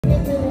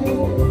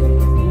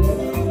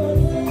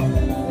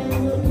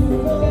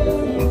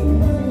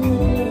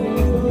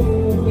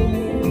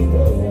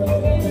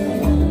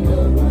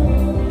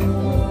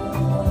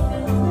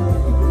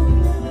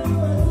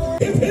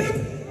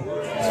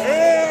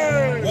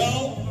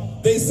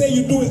They say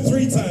you do it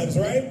 3 times,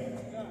 right?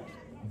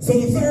 So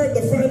the third,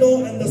 the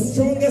final, and the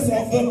strongest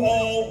of them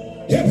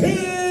all, hip hip!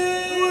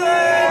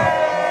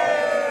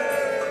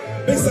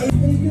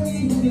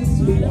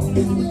 Big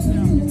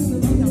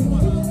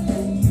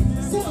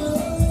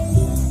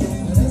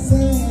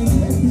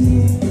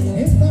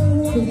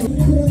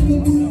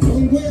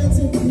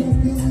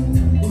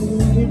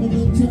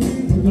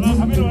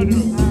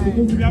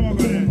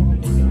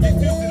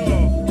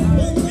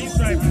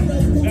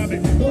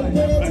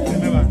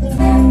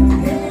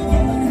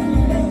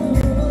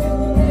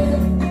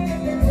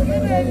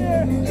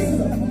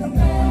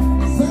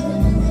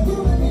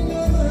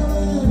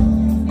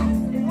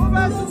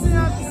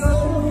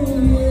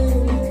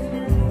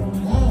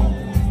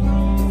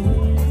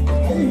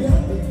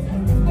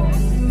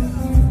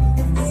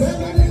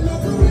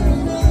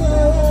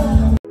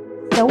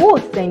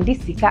Send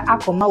this sika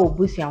akoma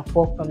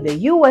obusianfo from the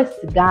US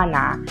to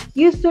Ghana.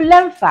 Used to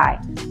Lemfi,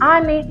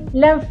 Ani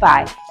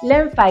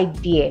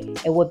Lemfi dear.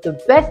 It was the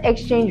best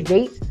exchange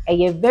rate,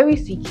 and very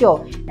secure,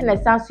 and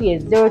it sounds to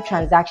 0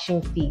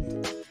 transaction fees.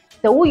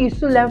 So who used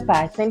to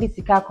Lemfi send this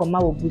sika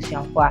akoma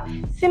obusianfo.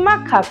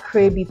 Sima ka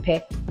krebi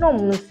pe no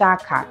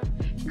musaka.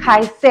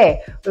 Kai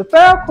say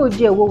referral code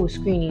je wo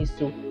screen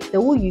so. The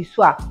who you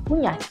swap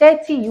punya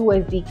 30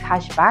 USD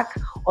cashback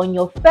on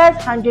your first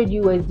 100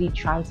 USD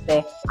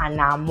transfer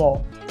and more.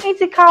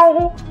 It's a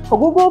count for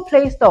Google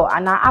Play Store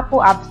and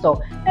Apple App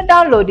Store. And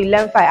download the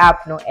Lemfi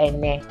app no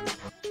ene.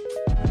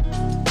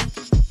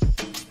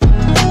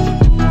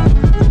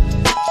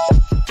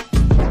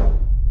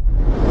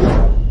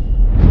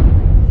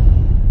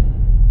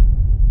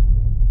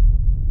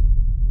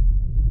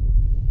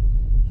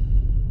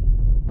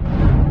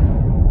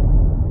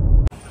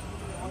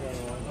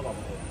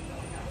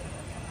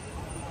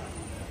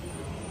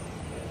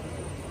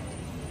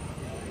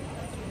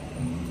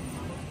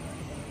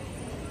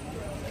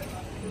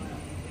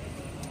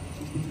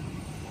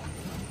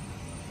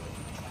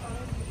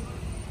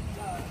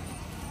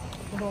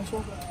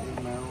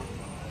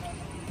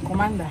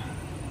 Commander.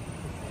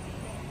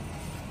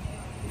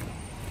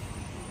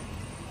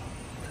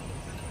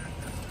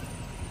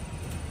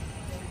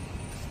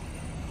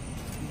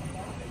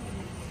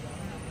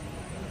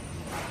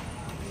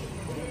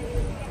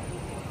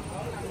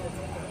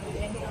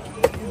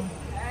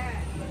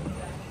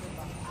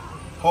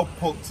 Hot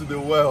pork to the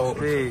world.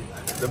 Hey,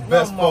 the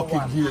best pork in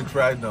GH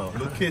right now.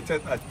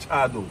 Located at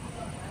Chado.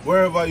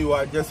 Wherever you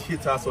are, just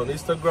hit us on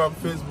Instagram,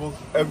 Facebook,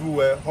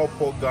 everywhere. Hot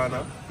Pork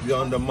Ghana, we're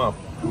on the map.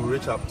 We'll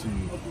reach out to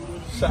you.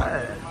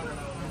 Shy.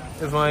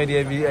 That's my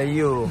idea. Be a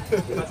you.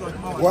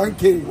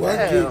 1K.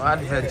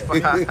 Advert.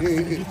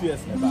 GPS.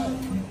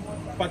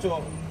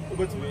 Pacho,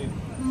 over to me.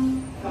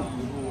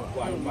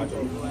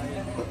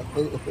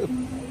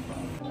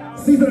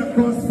 Seated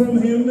across from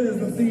him is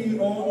the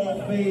CEO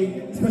of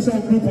a special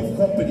group of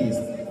companies.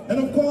 And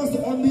of course,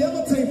 on the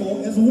other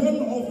table is one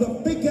of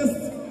the biggest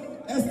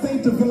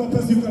estate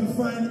developers you can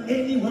find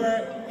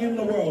anywhere in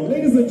the world.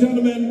 Ladies and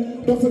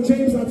gentlemen, Dr.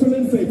 James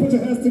Atulinse. Put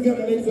your hands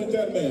together, ladies and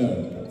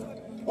gentlemen.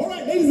 All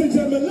right, ladies and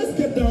gentlemen, let's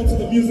get down to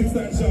the music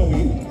stand, shall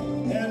we?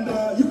 And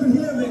you can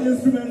hear the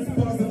instruments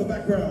buzz in the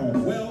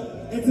background.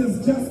 Well, it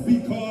is just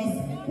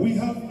because we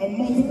have a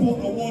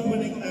multiple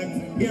award-winning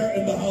act here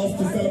in the house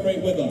to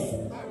celebrate with us.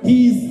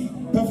 He's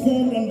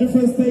performed on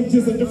different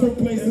stages in different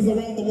places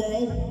around the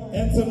world,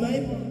 and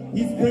tonight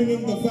he's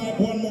bringing the vibe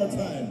one more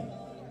time.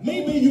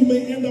 Maybe you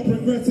may end up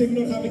regretting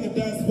not having a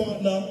dance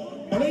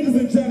partner, but ladies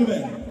and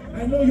gentlemen,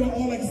 I know you're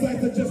all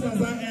excited just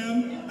as I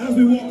am as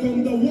we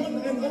welcome the one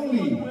and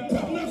only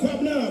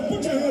Kwabna.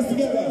 Put your hands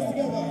together.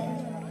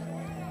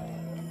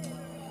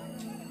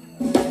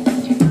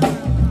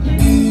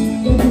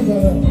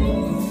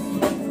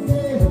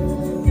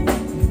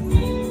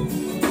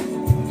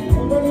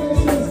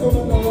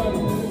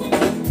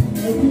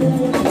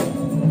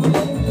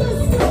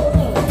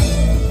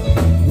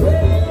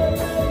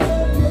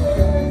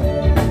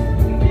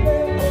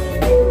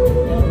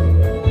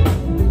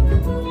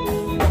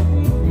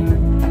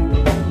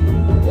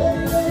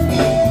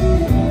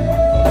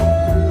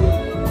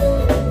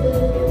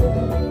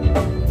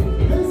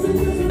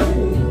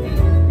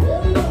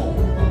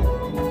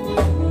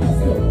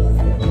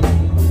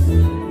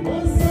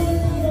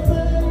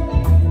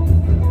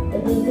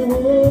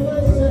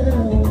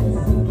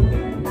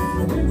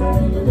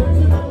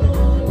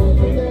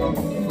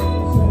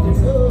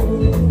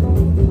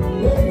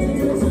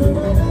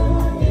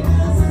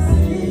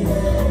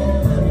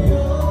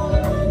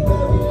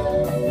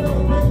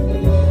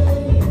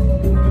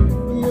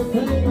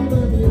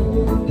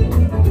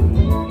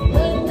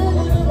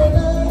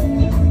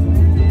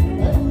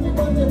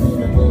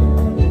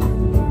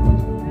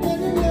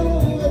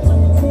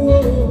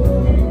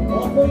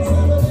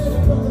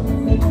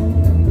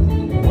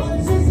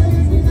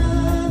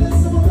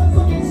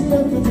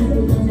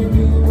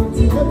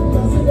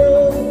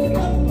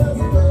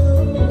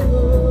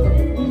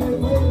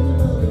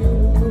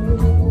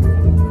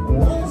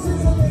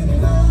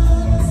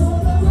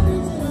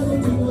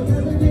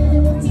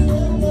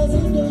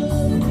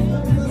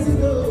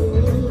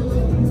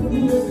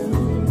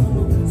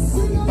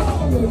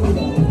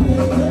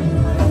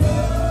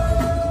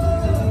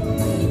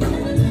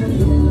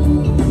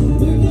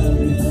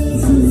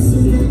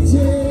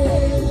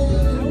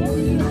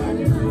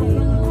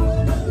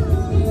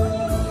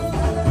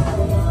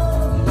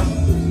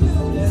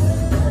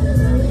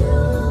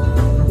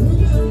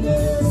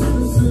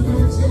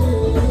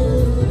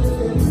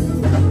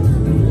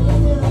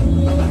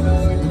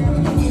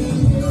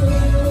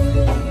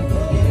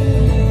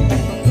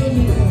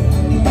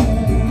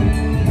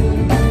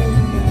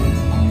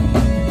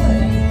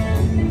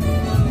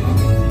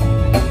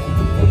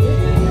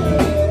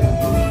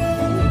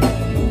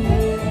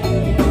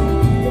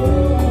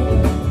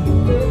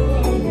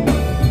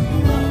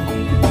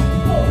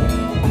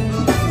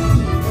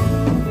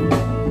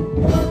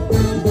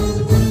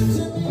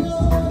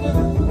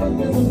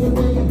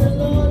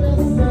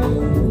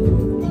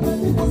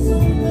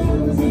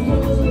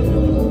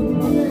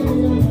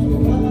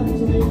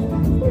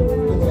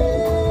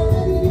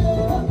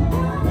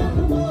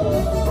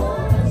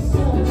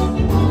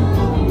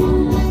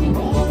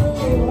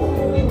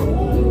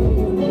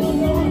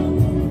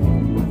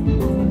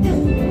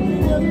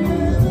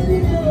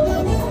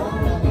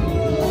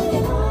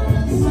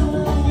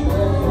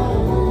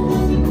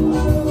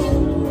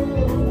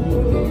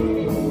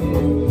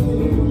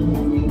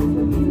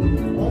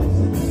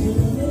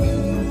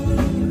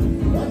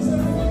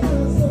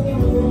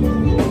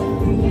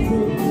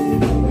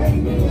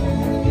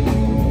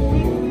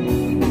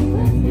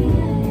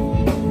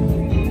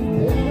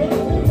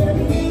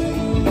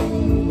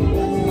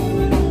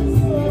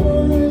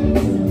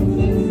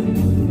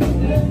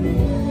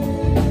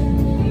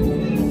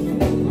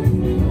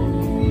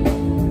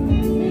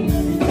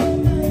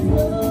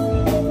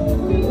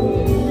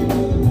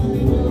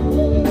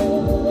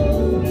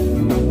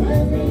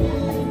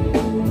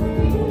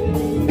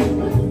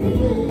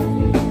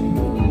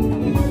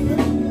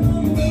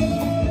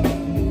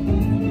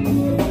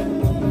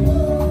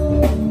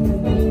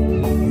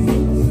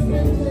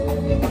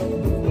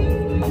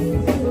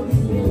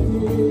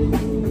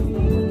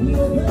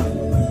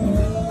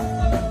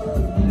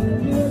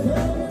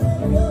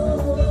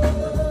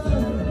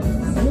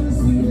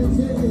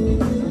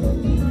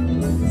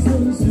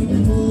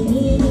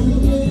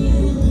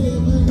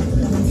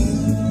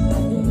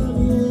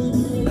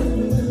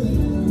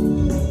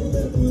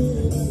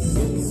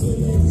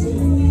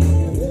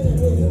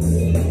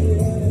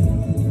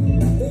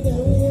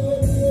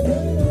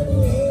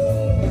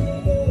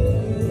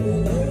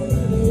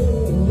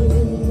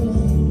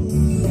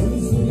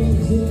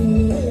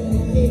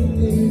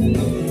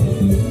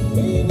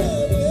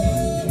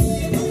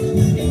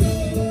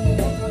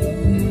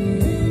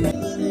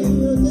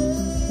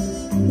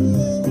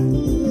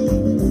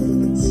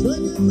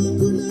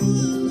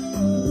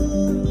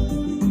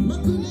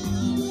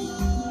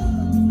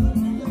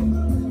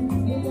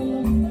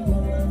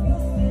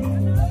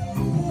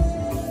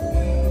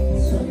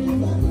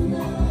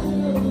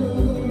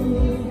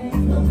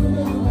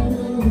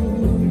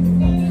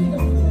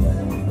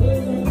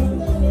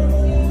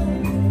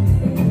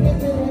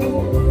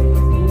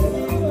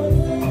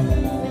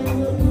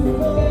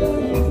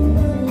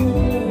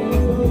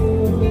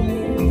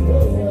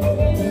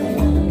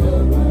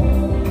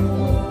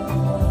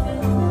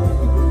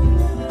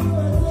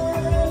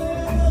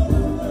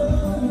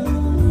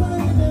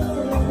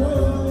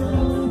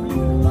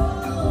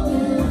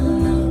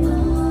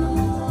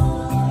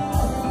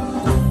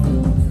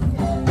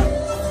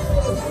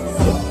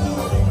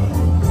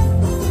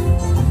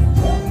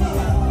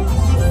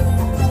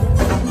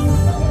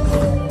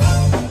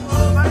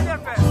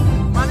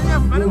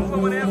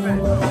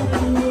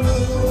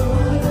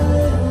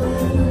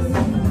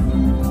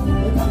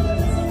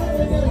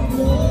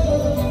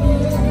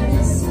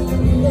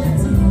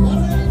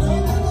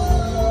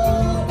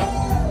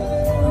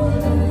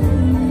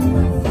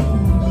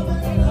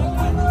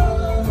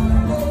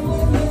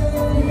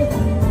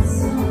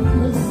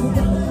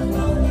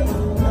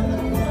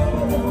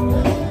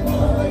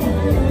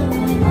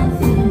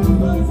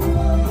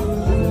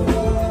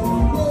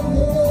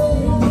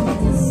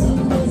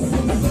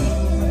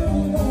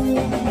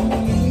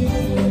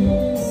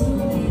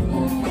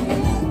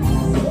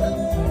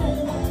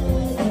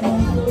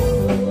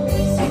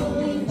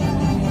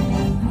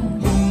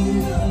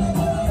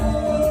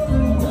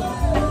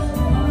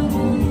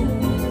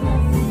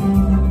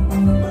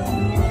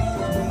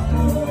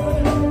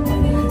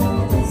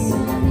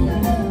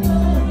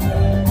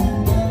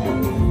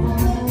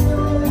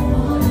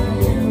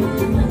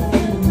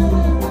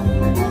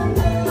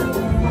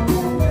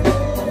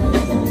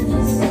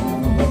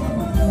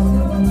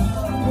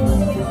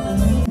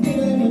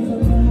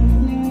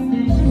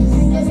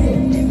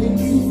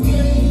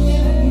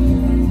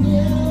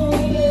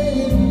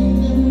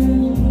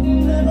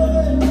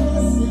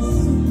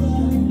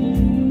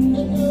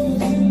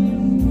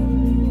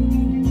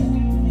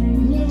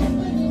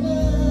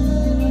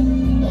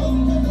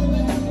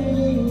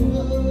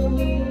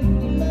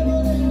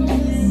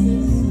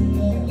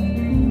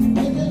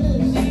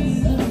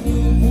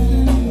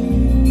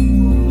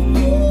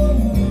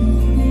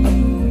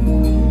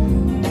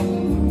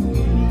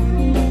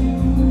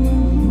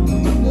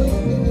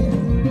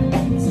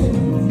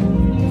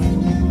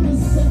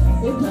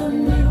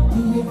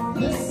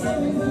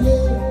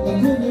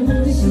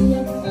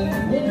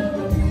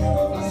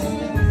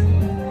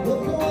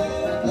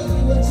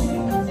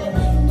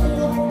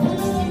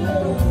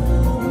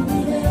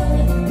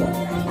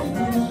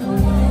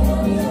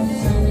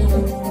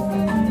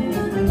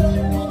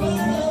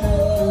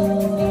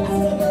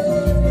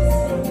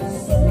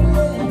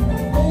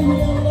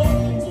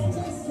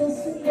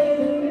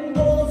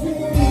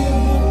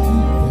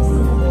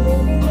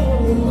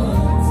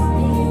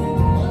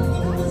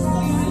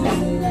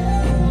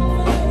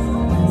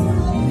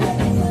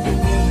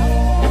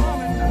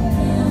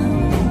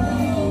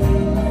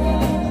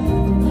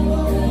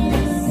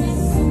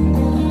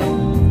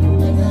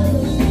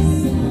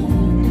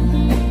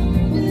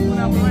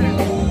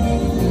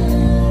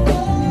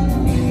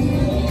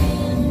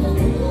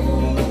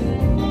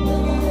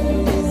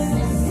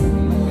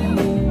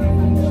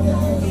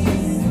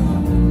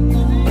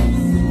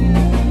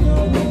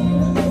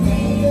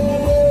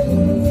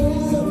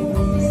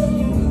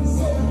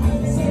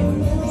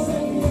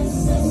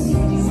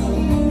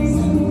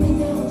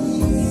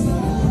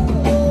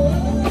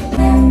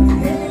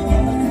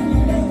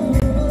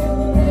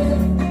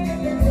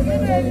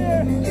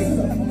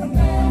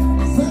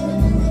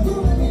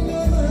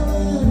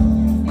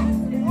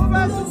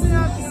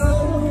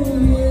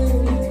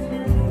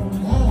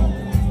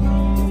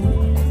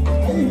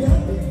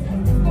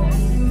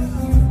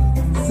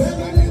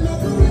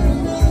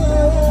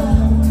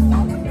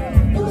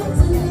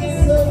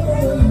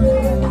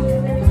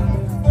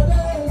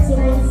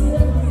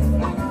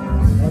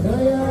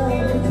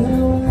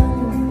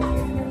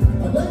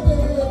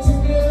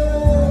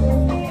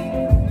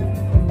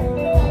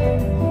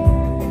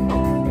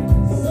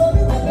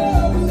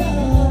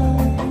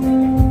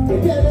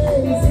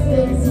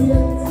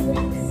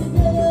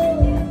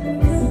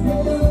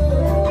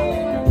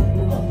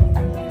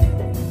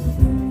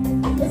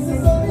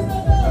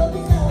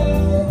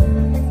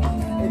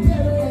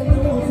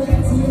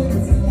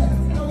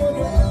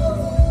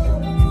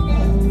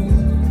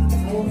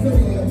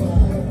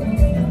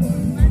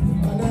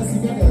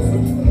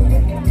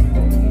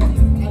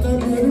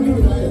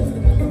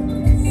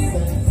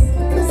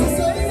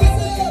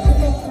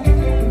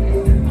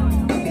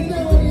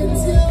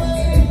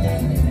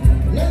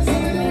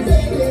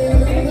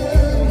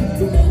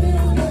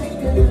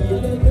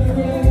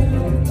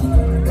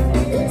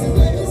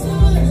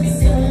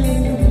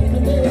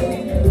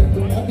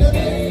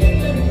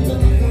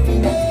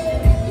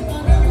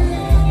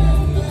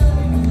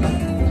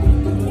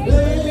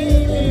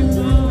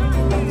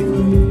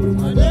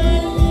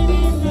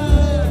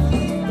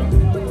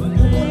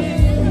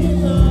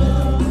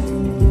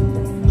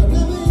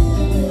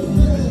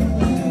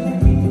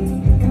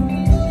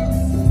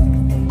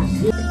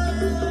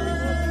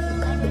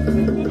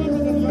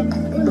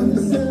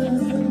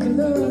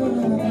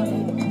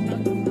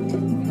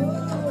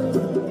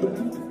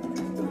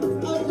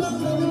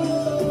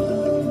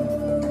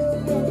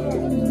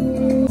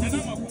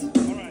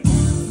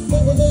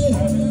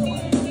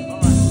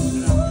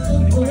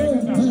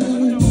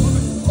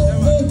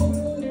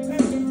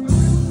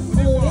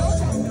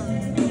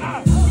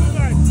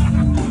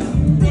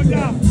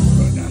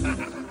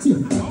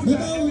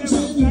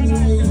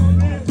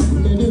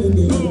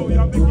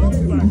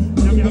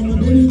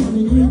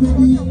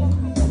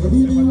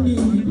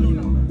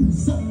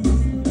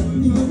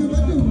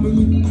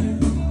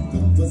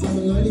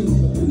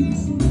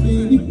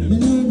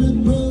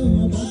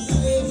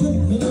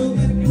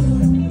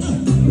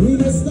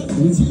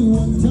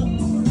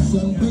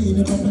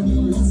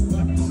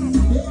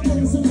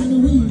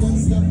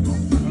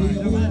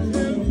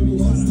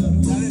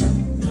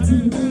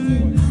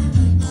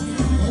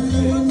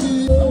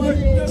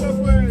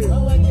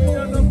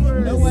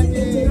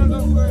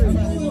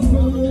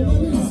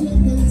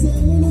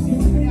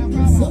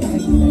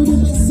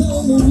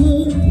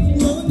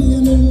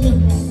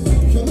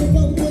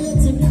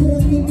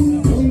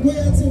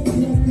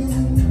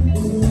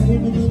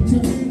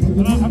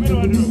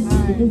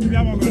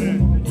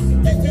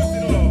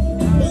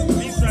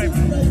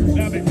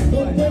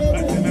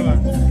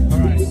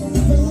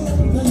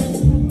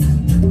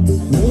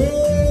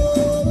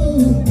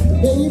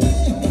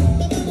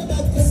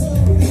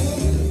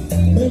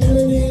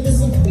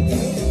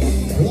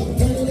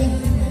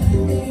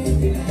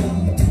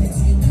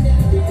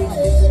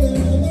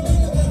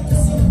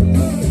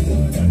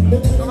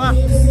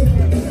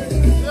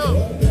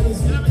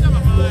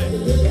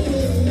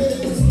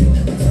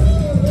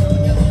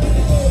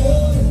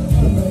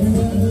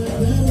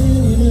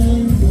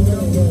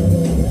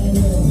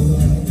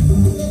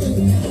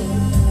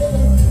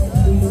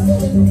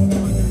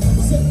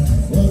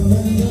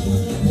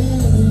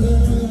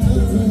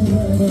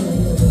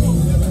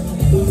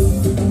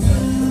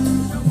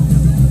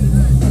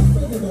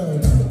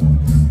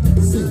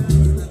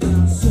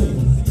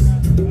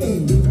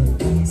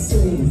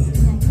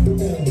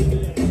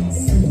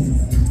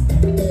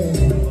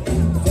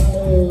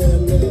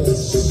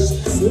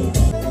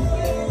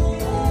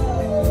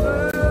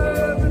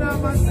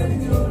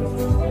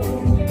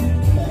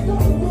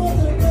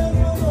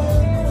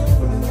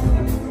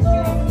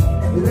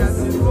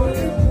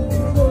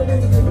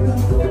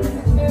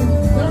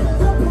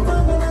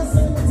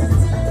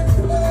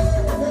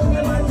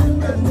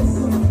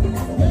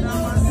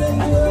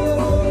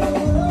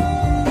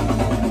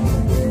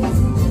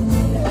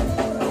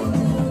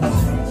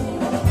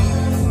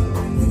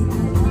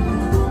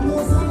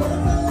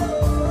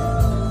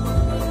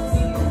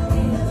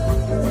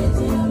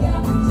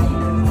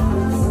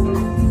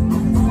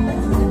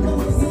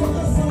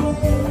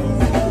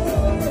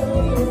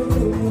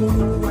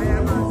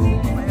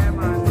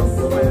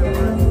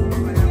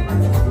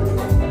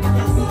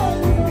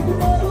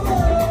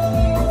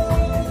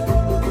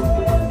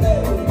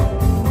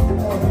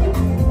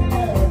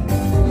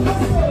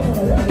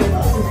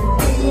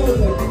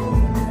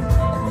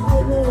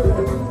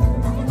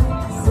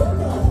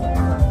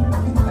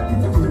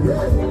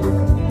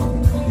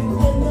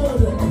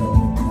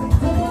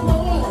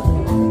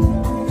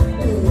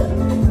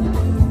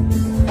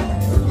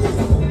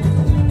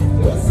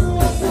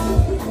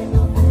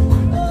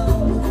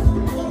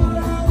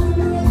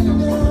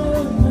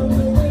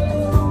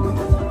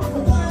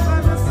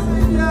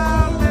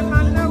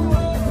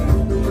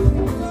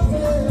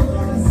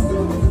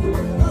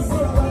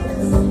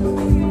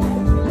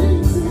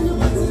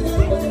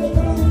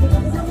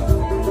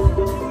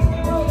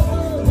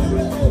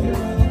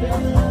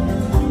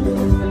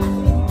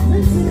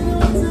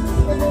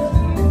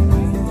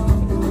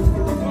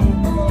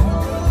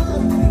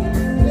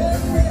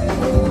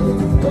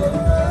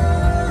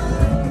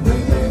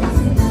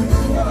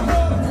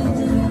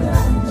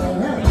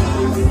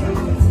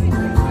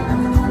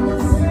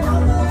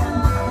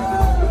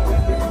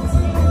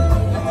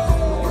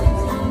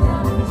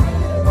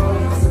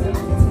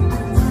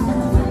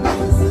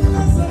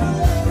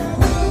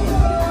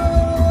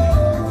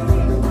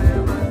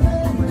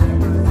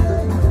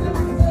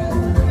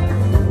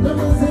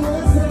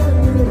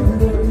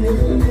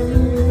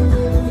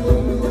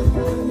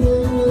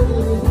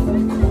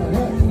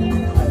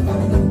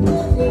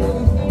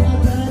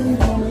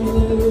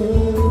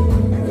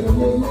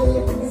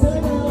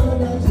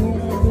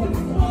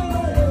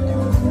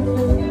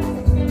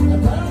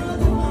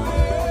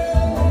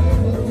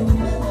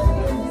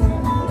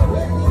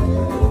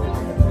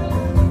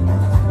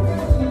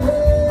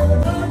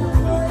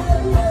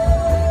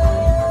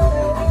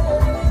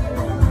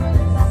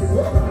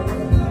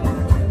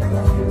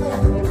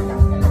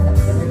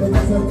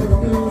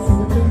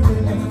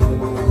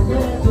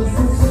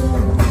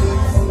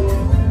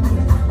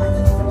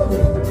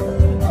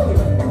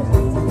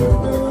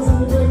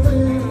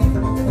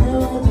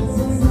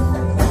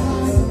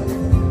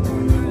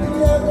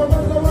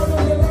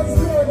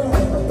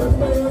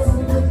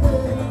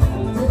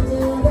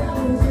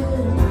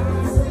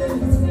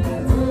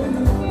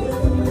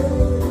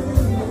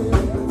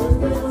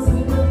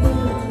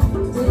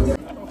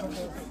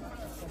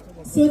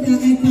 so that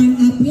I can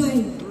apply.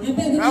 I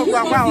beg you, you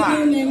are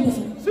female member.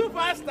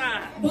 Superstar.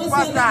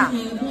 Superstar.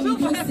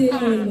 Don't say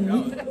no.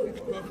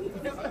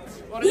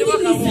 Good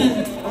evening, sir.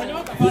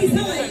 Please,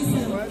 how are you,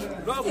 sir?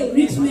 Hey,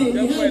 rich man,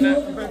 you have no.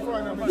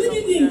 Good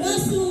evening.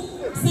 Also,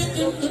 sir,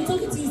 I'm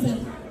talking to you, sir.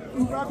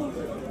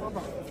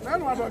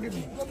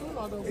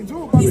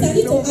 Please, I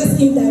need to ask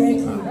him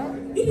directly.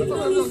 If you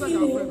don't need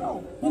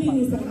female, good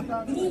evening, sir.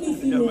 You don't need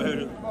female.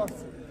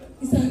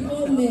 It's an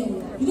old man.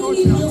 You don't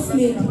need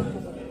housemaid.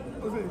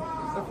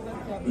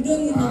 You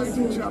don't need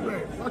housemaid.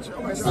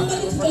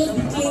 Somebody to just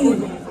be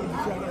cleaning.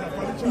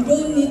 You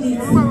don't need it.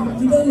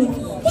 You don't need it.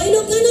 But you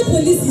know, Ghana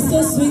police is so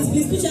sweet.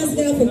 Please put your hands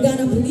together for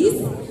Ghana police.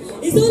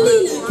 It's only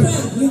in Accra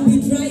you'll be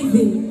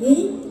driving.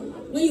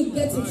 When you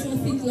get to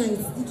traffic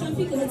lights, the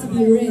traffic lights will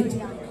be red.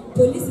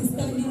 Police is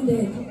standing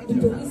there. The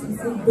police will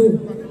say go.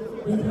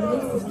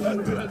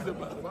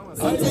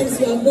 Sometimes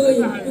you are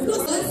going.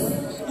 Because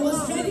I was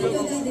driving the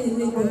other day in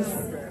Lagos.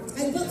 I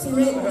got to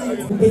red light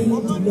obeying the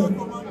law.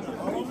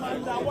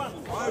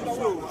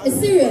 It's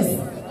serious.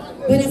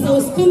 But as I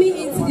was coming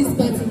into this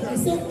party, I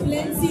saw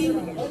plenty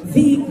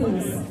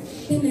vehicles.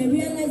 Then I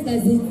realized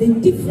that there's the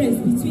difference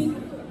between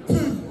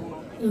car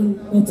and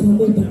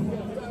automobile.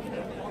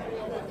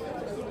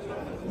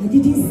 I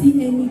didn't see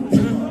any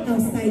car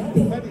outside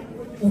there.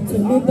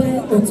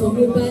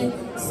 Automobile.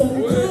 Some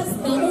cars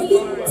are only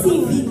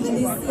TV and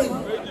they see.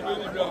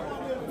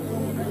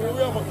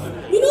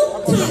 You know,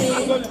 car,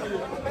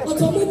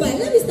 automobile.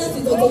 Let me start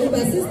with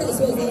automobile since that's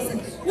what I said.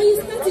 When you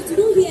start it, you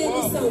don't hear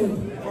any sound.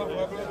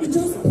 It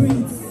just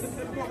breathes.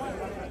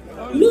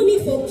 No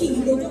need for key.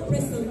 You go just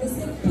press and they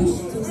say push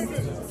to start.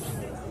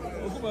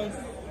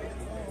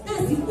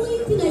 That's the only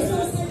thing I saw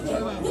outside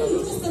there. When you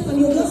just start and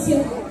you just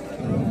hear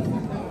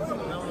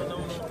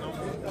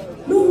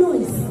no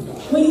noise.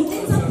 When you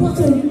enter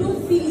portal, you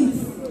don't feel it.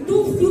 You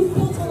don't feel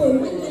portal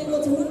when you go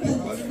to work.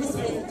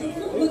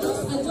 You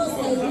just adjust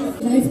like this.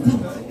 Life car.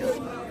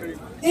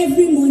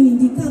 Every morning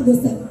the car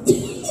goes up.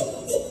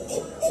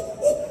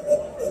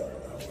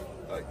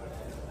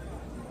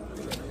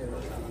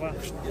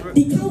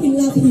 The car will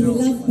laugh, he will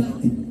laugh back.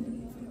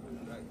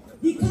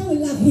 The car will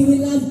laugh, he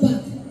will laugh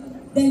back.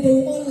 Then they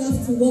will all laugh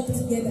to work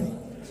together.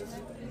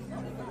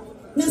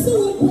 Now, so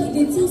one boy,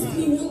 they told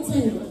me one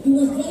time, he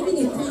was driving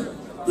a car.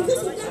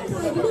 Because of that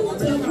car, I didn't want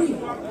to agree.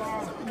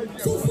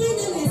 So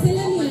finally, I said,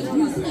 let me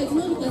agree. So I did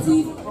not look as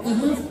if I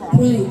have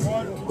pride.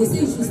 They say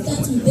you should start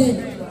with them.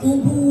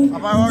 Humble,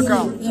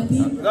 beginning,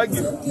 happy.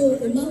 So, okay,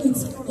 a man with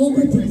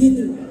humble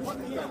beginning.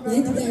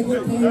 Like the guy go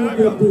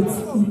carry boats,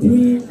 he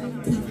bring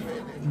car.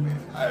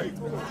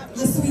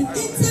 As we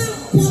enter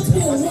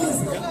porthole once,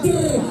 the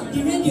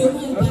radio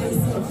went by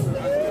itself.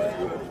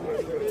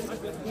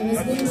 I was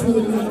going through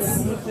the nights.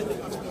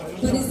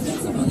 But it's good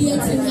to be here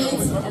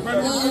tonight.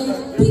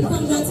 Big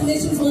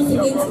congratulations once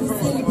again to the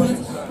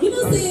celebrants. You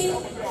know, say,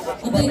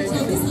 about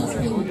this house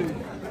thing.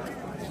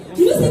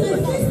 You know, say, my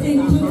first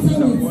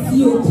encounter with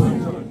COP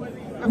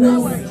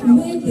was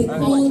when they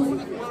called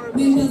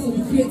members of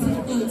the creative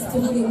arts to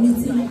have a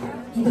meeting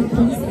in the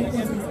police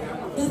headquarters.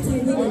 That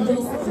time when they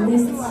just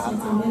arrest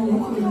Shatamale,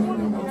 if you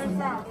remember that time.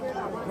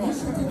 That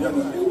Shatamale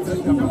won't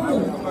take the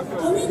ball.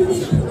 Already they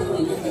put them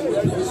in the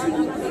punishment,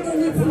 we can't do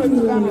anything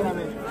more.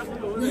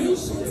 Now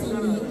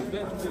Shatamale,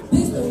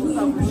 based on who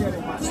you be,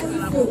 carry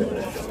forward,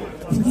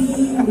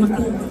 begin the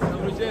court.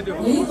 The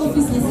head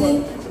officer said,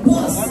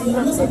 boss, you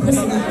are not supposed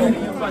to record.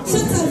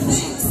 Shut up,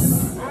 vex!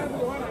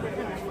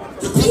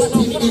 How can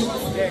you tell me that?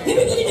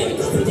 Everybody that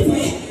becomes pretty for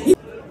here.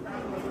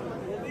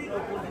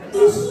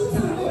 You shut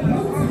up.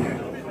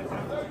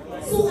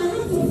 So I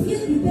have to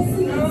fear the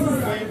person that is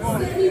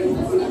standing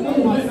the person that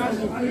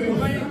is doing.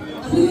 Alright,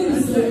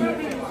 it's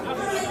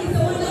a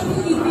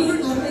wonderful evening.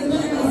 I've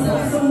enjoyed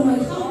myself so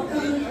much. How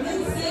can I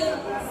say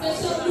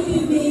special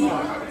evening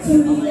to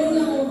the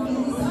owner of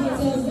this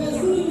hotel? Because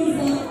who is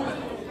that?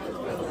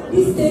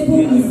 This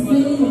table is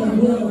smelling of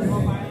love.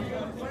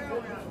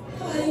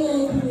 How are you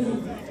all doing?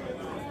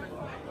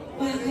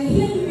 I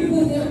hear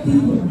people help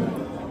people.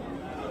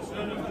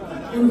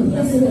 I'm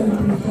here so that we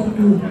can help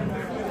you.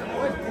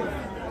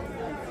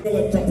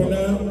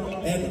 Entrepreneur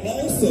and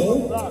also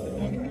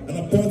an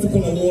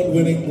political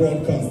award-winning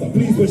broadcaster.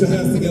 Please put your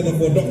hands together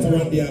for Dr.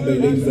 Randy Abbey,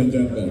 ladies and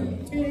gentlemen.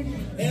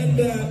 And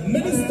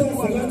Minister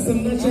for Lands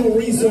and Natural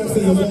Resources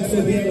is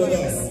also here with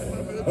us.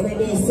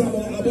 Honorable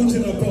Samuel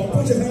Abuchinapa,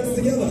 put your hands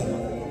together.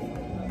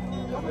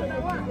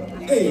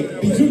 Hey,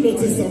 did you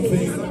notice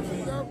something?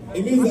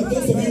 It means that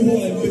those of you who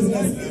are in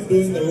business are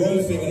doing the wrong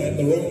thing and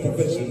the wrong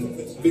profession,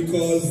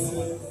 because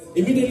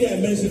immediately I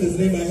mentioned his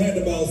name, I heard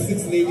about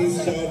 6 ladies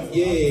shout,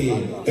 yay.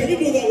 Can you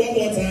do that one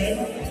more time?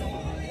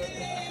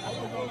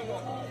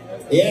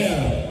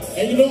 Yeah.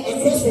 And you know,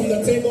 across from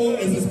the table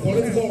is his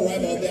political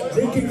rival. They're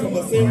drinking from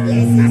the same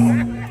glasses.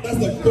 That's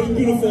the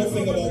beautiful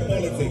thing about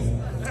politics.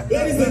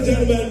 Ladies and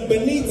gentlemen,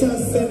 Benita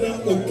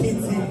Sena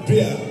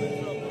Okiti-Bia,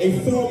 a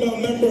former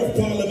member of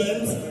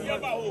parliament.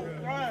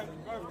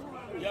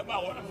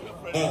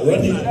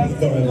 Ready?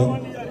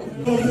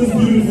 This is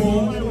beautiful.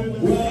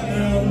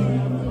 Well,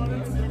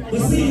 the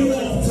CEO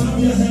of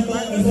Tamia Hemba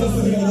is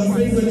also here.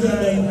 Ladies and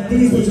gentlemen,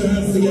 please put your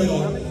hands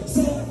together.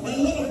 So, a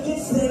lot of good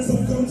friends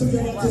have come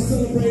together to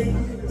celebrate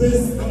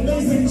this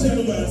amazing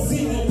gentleman,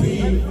 COP.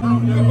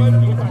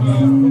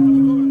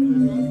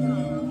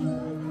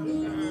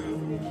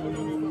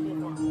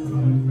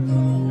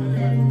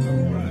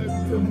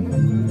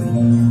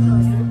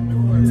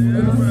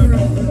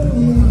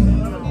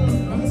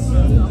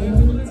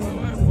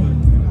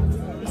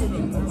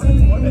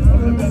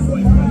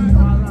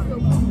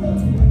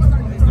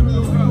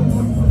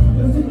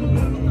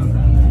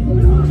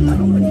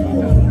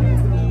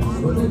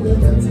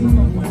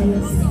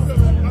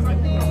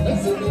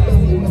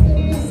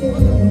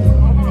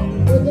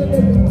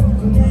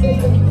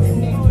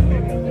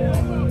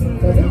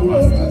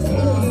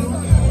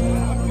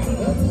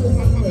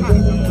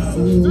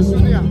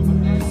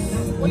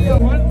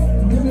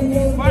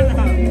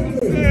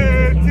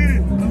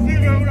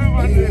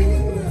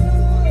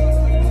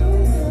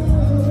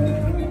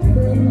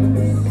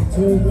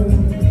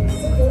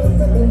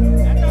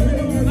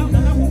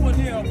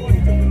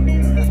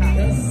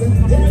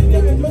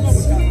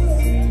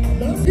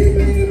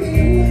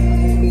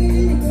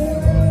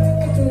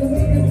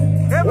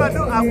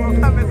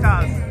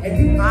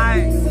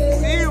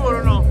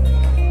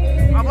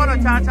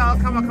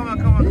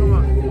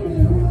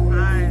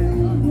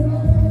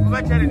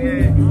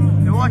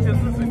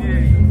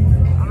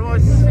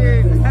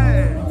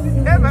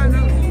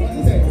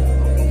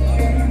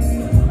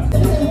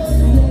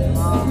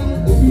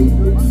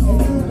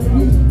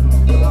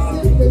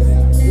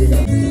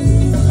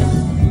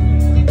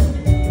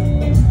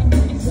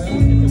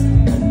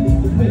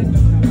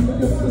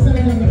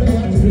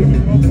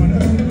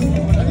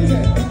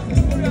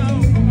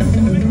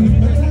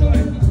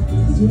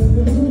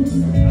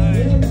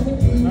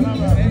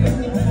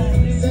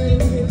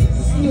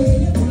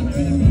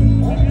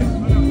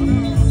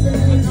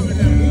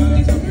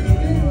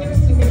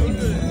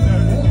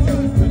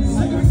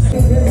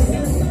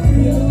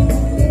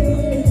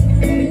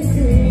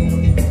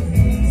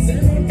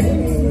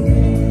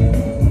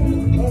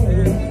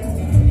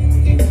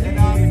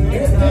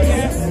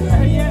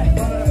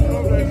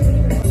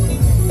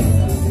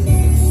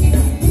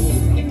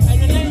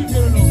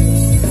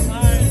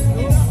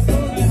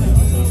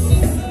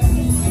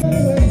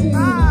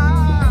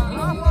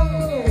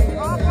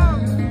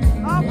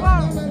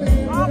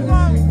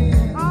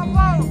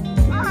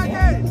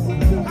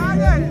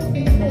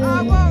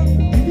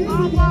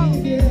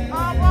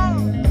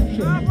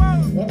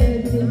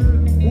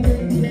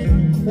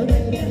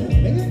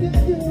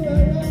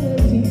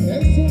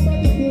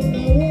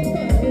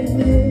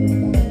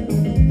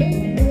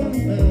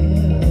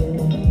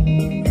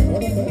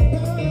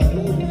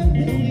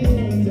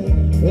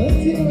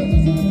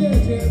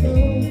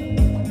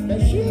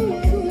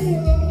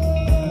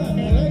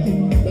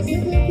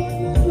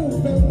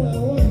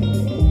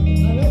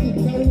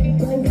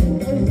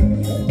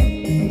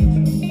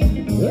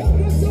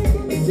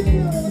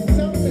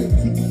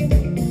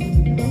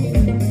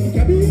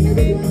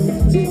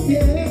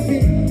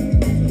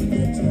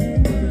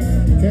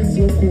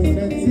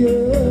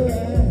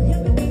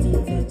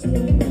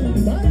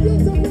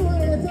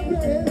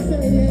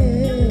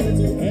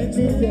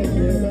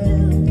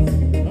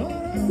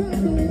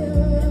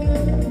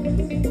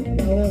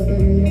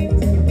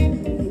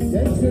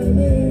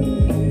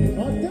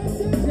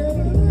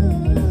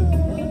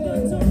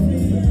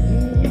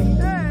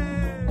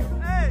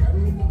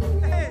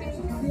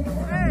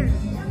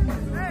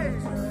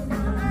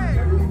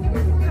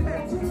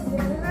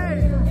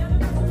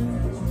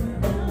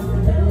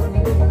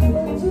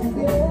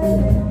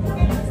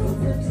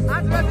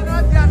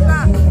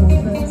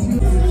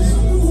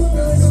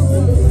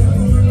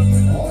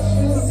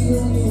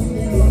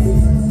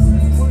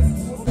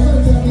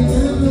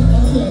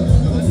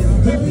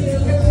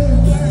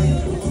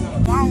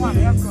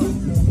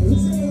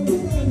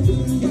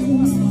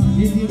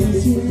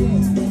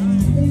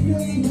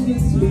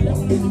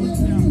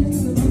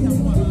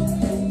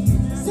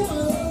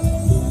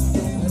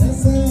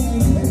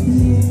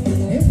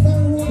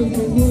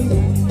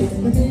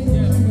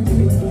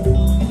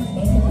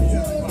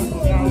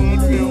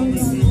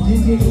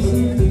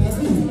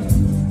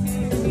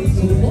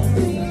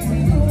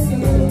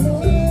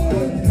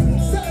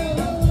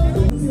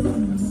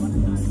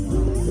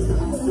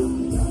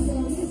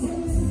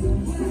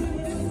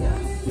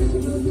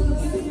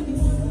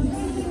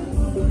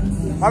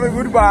 Mommy,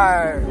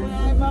 goodbye.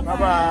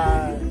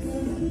 Bye-bye.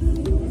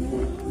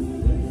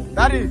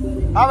 Daddy,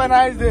 have a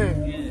nice day.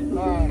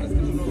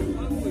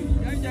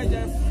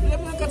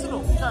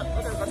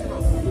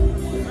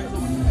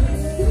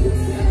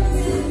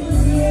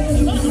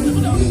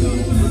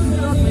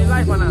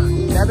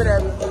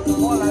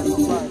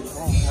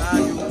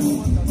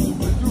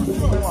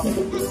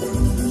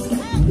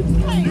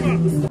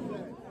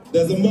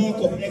 There's a mark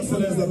of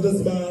excellence that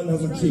this man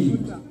has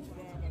achieved.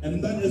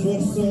 And that is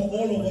what saw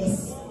all of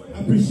us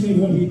appreciate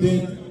what he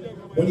did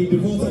when he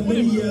devoted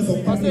many years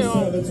of public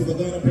service to the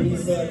Ghana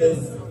Police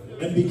Service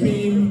and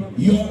became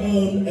your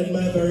own and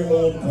my very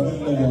own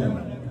Commander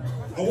One.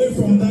 Away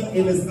from that,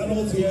 in his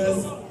adult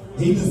years,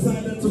 he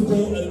decided to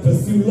go and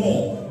pursue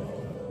law.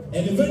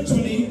 And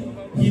eventually,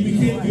 he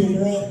became the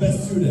overall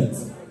best student.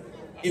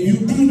 If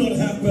you do not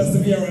have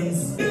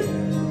perseverance,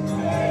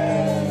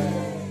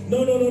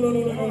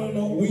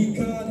 no, we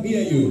can't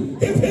hear you.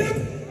 Hip hip!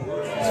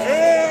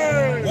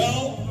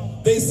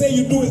 Well, they say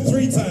you do it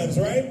 3 times,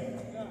 right?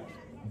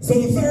 So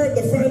the third,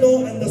 the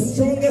final, and the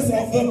strongest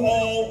of them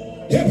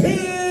all, hip hip!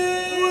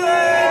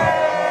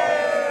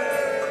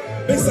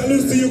 Big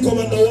salutes to you,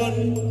 Commander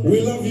 1.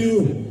 We love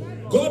you.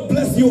 God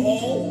bless you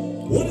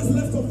all. What is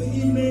left of the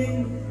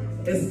evening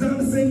is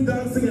dancing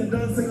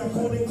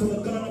according to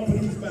the Ghana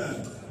Police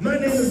Band. My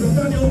name is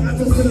Nathaniel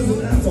Atto,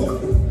 citizen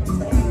Atto.